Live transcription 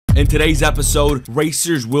In today's episode,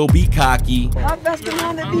 racers will be cocky. How fast can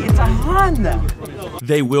Honda be? It's a Honda.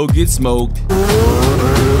 They will get smoked.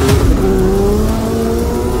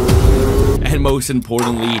 And most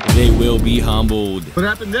importantly, they will be humbled. What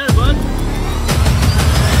happened there, bud?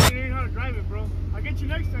 You know how to drive it, bro. I'll get you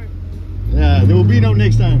next time. Yeah, there will be no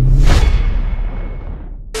next time.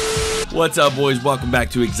 What's up, boys? Welcome back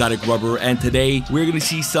to Exotic Rubber, and today we're gonna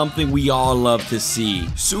see something we all love to see.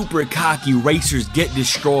 Super cocky racers get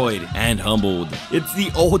destroyed and humbled. It's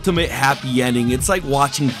the ultimate happy ending. It's like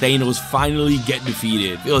watching Thanos finally get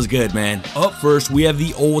defeated. Feels good, man. Up first, we have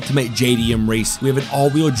the ultimate JDM race. We have an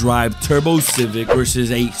all-wheel drive Turbo Civic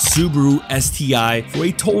versus a Subaru STI for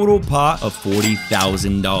a total pot of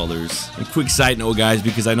 $40,000. And quick side note, guys,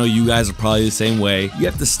 because I know you guys are probably the same way, you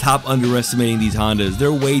have to stop underestimating these Hondas.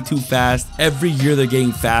 They're way too fast. Every year they're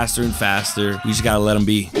getting faster and faster. We just gotta let them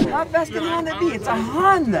be. How fast can Honda be? It's a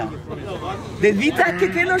Honda. Did VTEC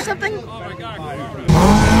kick in or something?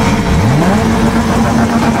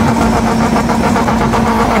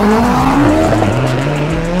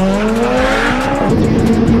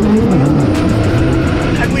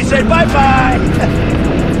 And we say bye-bye.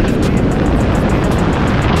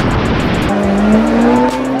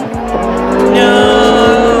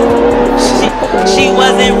 She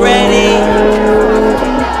wasn't ready.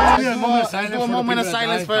 Moment of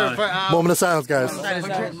silence for moment of silence, guys.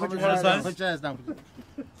 Put your hands down.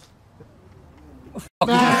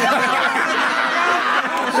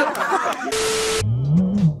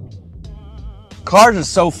 Cars are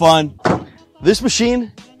so fun. This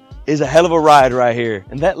machine is a hell of a ride right here.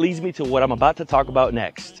 And that leads me to what I'm about to talk about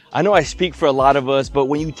next. I know I speak for a lot of us, but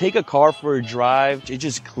when you take a car for a drive, it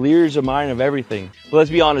just clears your mind of everything. But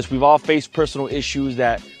let's be honest, we've all faced personal issues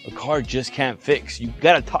that a car just can't fix. You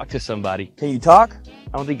gotta talk to somebody. Can you talk?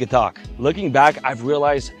 I don't think you can talk. Looking back, I've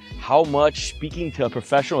realized how much speaking to a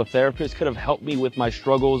professional therapist could have helped me with my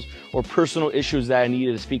struggles or personal issues that I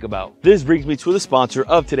needed to speak about. This brings me to the sponsor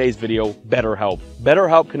of today's video, BetterHelp.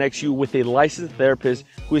 BetterHelp connects you with a licensed therapist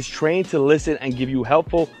who is trained to listen and give you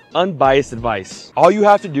helpful, unbiased advice. All you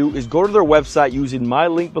have to do is go to their website using my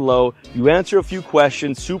link below. You answer a few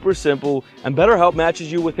questions, super simple, and BetterHelp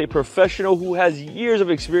matches you with a professional who has years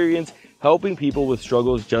of experience helping people with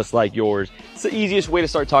struggles just like yours. It's the easiest way to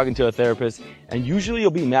start talking to a therapist, and usually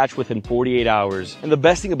you'll be matched within 48 hours. And the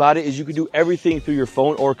best thing about it is you can do everything through your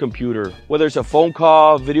phone or computer. Whether it's a phone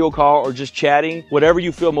call, video call, or just chatting, whatever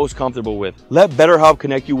you feel most comfortable with. Let BetterHelp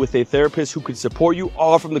connect you with a therapist who can support you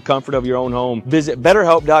all from the comfort of your own home. Visit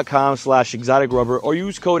betterhelp.com/exoticrubber or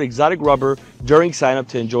use code exoticrubber during sign up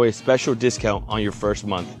to enjoy a special discount on your first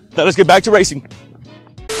month. Now let's get back to racing.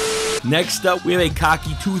 Next up, we have a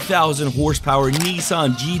cocky 2,000 horsepower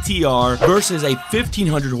Nissan GTR versus a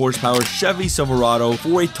 1,500 horsepower Chevy Silverado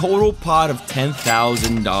for a total pot of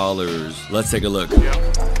 $10,000. Let's take a look. Yeah.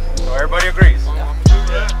 So everybody agrees? Yeah.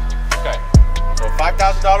 Okay. So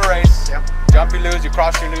 $5,000 race. Yeah. Jump, you lose. You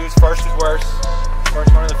cross, you lose. First is worse.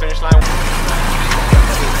 First one to the finish line.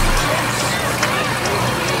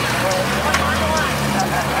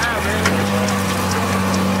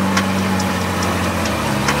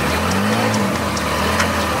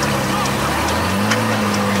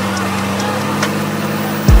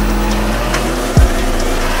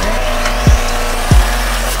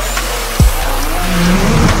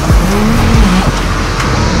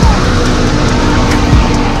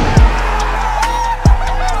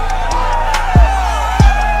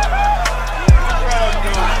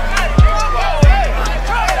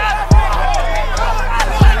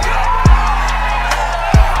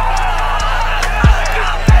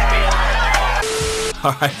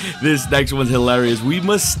 Alright, this next one's hilarious. We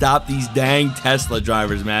must stop these dang Tesla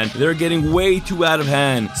drivers, man. They're getting way too out of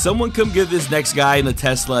hand. Someone come give this next guy in the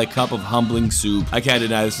Tesla a cup of humbling soup. I can't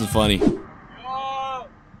deny this is funny. Yo.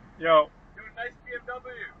 Yo, nice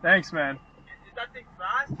BMW. Thanks, man. Is that thing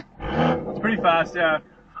fast? It's pretty fast, yeah.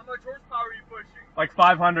 How much horsepower are you pushing? Like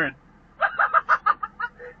 500.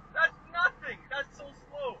 That's nothing. That's so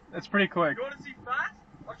slow. That's pretty quick. You want to see fast?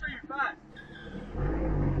 I'll show you fast.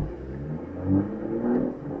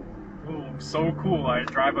 So cool, I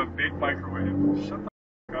drive a big microwave. Shut the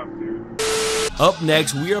f up, dude. Up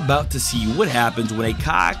next, we are about to see what happens when a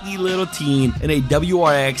cocky little teen in a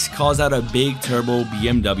WRX calls out a big turbo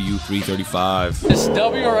BMW 335. This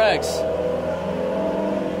WRX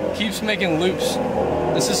keeps making loops.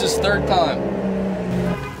 This is his third time.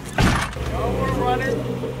 Y'all wanna run it?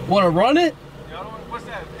 Wanna run it? What's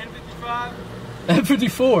that, N55?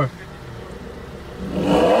 N54.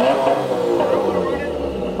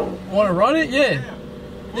 Wanna run it? Yeah.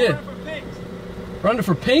 Yeah. Run it for pinks. Run it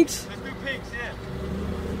for pinks? Let's do pinks, yeah.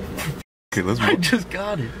 Okay, let's. I just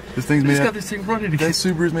got it. This thing's made. Got this thing running again. That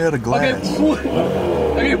Subaru's made out of glass.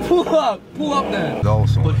 Okay, pull up then.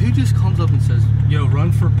 Awesome. But who just comes up and says, "Yo,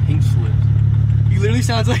 run for pink slips"? He literally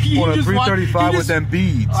sounds like he on a just 335 with them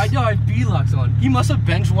beads. I know, I had beadlocks on. He must have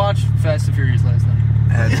bench watched Fast and Furious last night.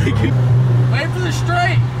 Wait for the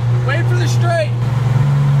straight. Wait for the straight.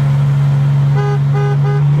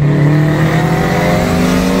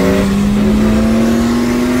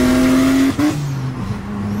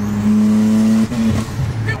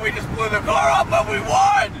 We just blew the car up, but we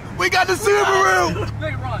won. We got the Subaru.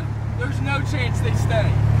 They run. There's no chance they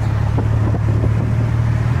stay.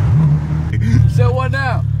 So what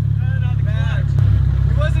now?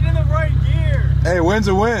 He wasn't in the right gear. Hey, win's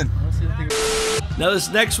a win. Now this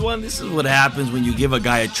next one, this is what happens when you give a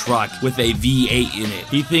guy a truck with a V8 in it.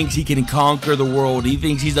 He thinks he can conquer the world. He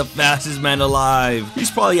thinks he's the fastest man alive. He's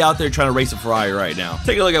probably out there trying to race a Ferrari right now.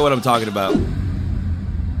 Take a look at what I'm talking about.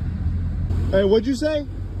 Hey, what'd you say?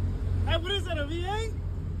 Hey, what is that, a V8?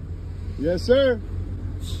 Yes, sir.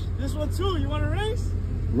 This one too, you want to race?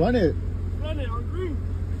 Run it. Run it on green.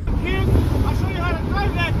 Kid, I'll show you how to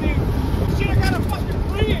drive that thing. You should have got a fucking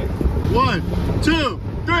Prius. 1, 2,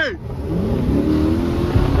 3.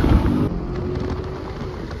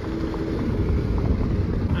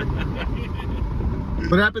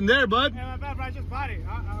 What happened there, bud? Hey, my bad, bro. I just bought it.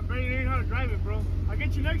 I'm ready to learn how to drive it, bro. I'll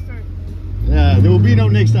get you next time. Yeah, there will be no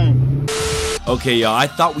next time. Okay, y'all, I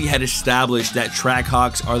thought we had established that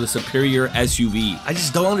Trackhawks are the superior SUV. I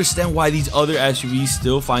just don't understand why these other SUVs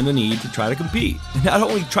still find the need to try to compete. And not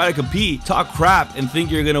only try to compete, talk crap and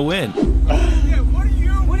think you're gonna win. Yeah, what do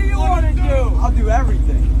you want to do? I'll do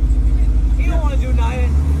everything. You don't want to do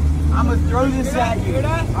nothing. I'm going to throw this at you.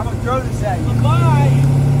 I'm going to throw this at you. Bye.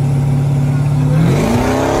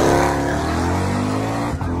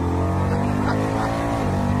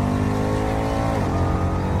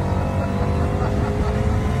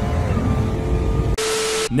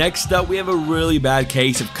 Next up, we have a really bad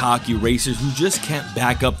case of cocky racers who just can't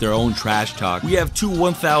back up their own trash talk. We have two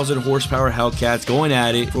 1,000 horsepower Hellcats going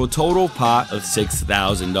at it for a total pot of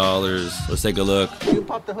 $6,000. Let's take a look. You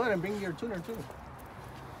pop the hood and bring your tuner too.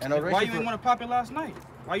 And I'll race Why it you for... didn't want to pop it last night?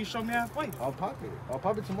 Why you showed me halfway? I'll pop it. I'll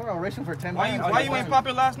pop it tomorrow. I'll race it for 10 Why you ain't pop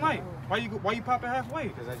it last night? Why you pop it halfway?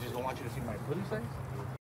 Because I just don't want you to see my pulley size.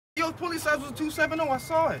 Yo, pulley size was 270. I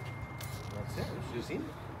saw it. That's it. You seen it?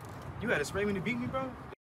 You had to spray me to beat me, bro.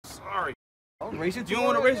 Sorry. I'll race it tomorrow. You don't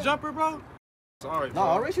want to race jumper, bro? Sorry, bro. No,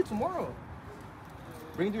 I'll race it tomorrow.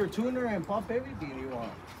 Bring your tuner and pop everything you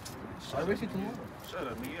want. I'll race it tomorrow. Shut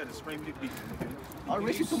up, man. You had to spray me to beat me. I'll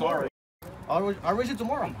race it tomorrow. I'll race it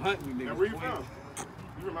tomorrow. I'm hunting you, nigga. And where you from?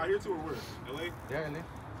 You from out here too or where? LA? Yeah, LA.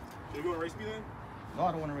 So you want to race me then? No,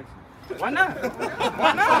 I don't want to race it. Why not?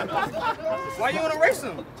 Why not? Why you want to race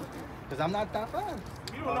him? Because I'm not that fast.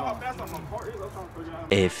 You don't know how fast my car is. I'm trying to figure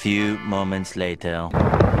out. A few moments later.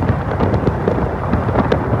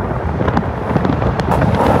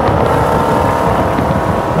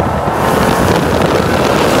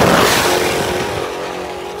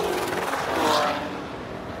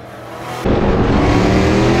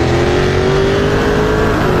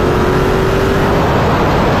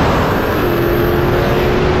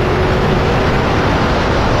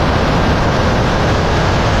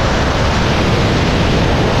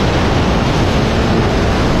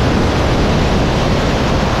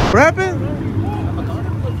 What happened?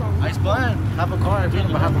 Nice plan. Have a car. If you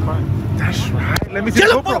don't have a car. That's right. Let me see the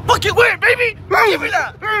GoPro. Fucking win, baby! Give me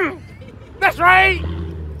that! That's right!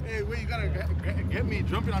 Hey, wait, you gotta get me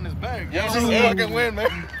jumping on his back. Yeah, this is a fucking win,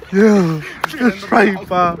 man. Yeah, that's right,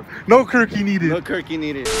 Bob. No Kirky needed. No Kirky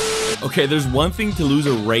needed. Okay, there's one thing to lose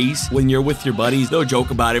a race when you're with your buddies. They'll joke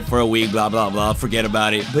about it for a week, blah, blah, blah, forget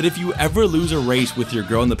about it. But if you ever lose a race with your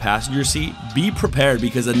girl in the passenger seat, be prepared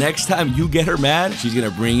because the next time you get her mad, she's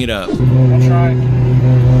gonna bring it up. I'll try.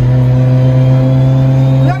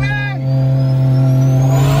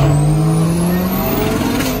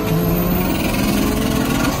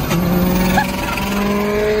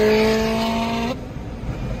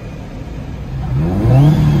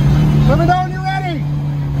 Let me know when you're ready.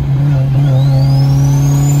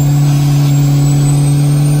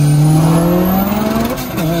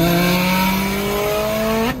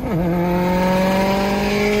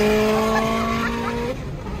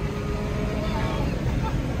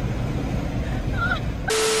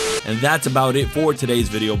 And that's about it for today's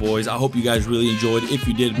video, boys. I hope you guys really enjoyed. If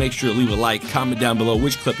you did, make sure to leave a like, comment down below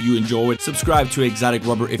which clip you enjoyed. Subscribe to Exotic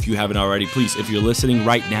Rubber if you haven't already. Please, if you're listening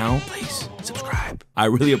right now, please subscribe. I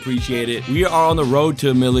really appreciate it. We are on the road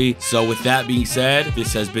to a milli. So with that being said,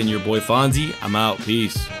 this has been your boy Fonzie. I'm out.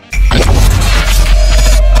 Peace.